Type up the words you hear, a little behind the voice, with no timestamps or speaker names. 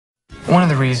One of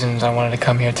the reasons I wanted to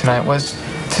come here tonight was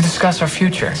to discuss our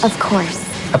future. Of course.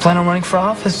 I plan on running for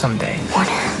office someday. Warner.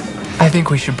 I think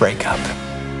we should break up.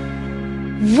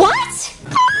 What?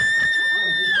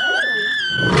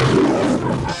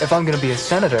 If I'm gonna be a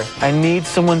senator, I need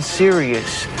someone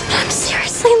serious. I'm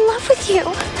seriously in love with you.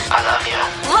 I love you.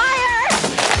 Liar!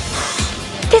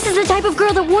 This is the type of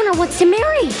girl that Warner wants to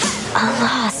marry. A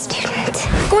law student.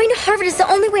 Going to Harvard is the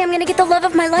only way I'm gonna get the love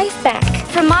of my life back.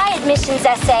 For my admissions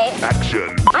essay,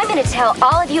 Action. I'm gonna tell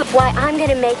all of you why I'm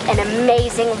gonna make an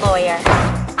amazing lawyer.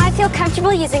 I feel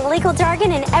comfortable using legal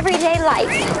jargon in everyday life.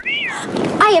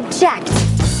 I object.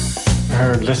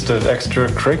 Her list of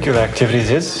extracurricular activities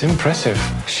is impressive.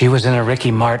 She was in a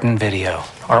Ricky Martin video.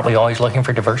 Aren't we always looking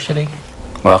for diversity?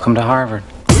 Welcome to Harvard.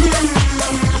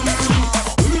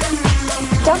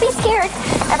 Don't be scared.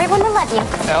 Everyone will love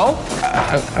you. Elle?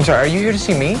 I'm sorry, are you here to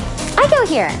see me? I go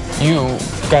here. You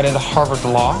got into Harvard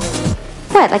Law?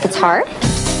 What, like it's hard?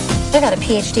 I got a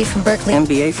PhD from Berkeley.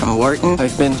 MBA from Wharton.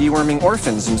 I've been deworming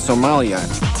orphans in Somalia.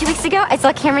 2 weeks ago, I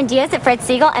saw Cameron Diaz at Fred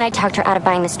Siegel, and I talked her out of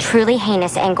buying this truly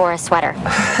heinous Angora sweater.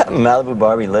 Malibu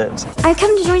Barbie lives. I've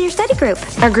come to join your study group.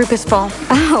 Our group is full.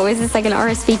 Oh, is this like an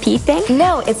RSVP thing?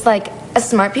 No, it's like a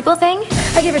smart people thing.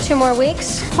 I give her 2 more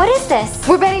weeks. What is this?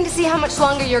 We're betting to see how much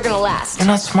longer you're gonna last. You're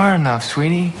not smart enough,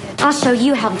 sweetie. I'll show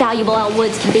you how valuable Elle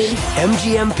Woods can be.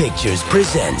 MGM Pictures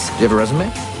presents Do you have a resume?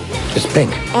 It's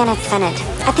pink. And it's scented.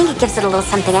 I think it gives it a little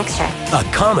something extra. A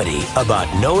comedy about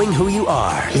knowing who you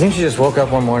are You think she just woke up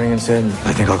one morning and said,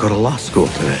 I think I'll go to law school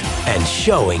today? and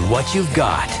showing what you've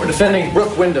got. We're defending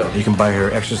Brooke Window. You can buy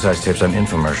her exercise tips on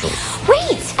infomercials.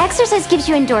 Wait! Exercise gives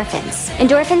you endorphins.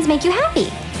 Endorphins make you happy.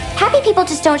 Happy people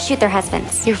just don't shoot their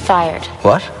husbands. You're fired.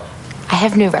 What? I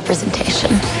have new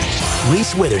representation.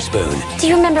 Reese Witherspoon, Do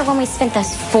you remember when we spent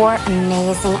those 4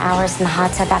 amazing hours in the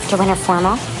hot tub after winter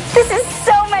formal? This is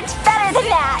so much better than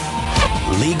that!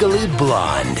 Legally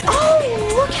Blonde,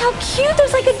 Oh, look how cute!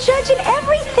 There's like a judge and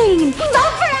everything!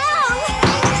 Love forever!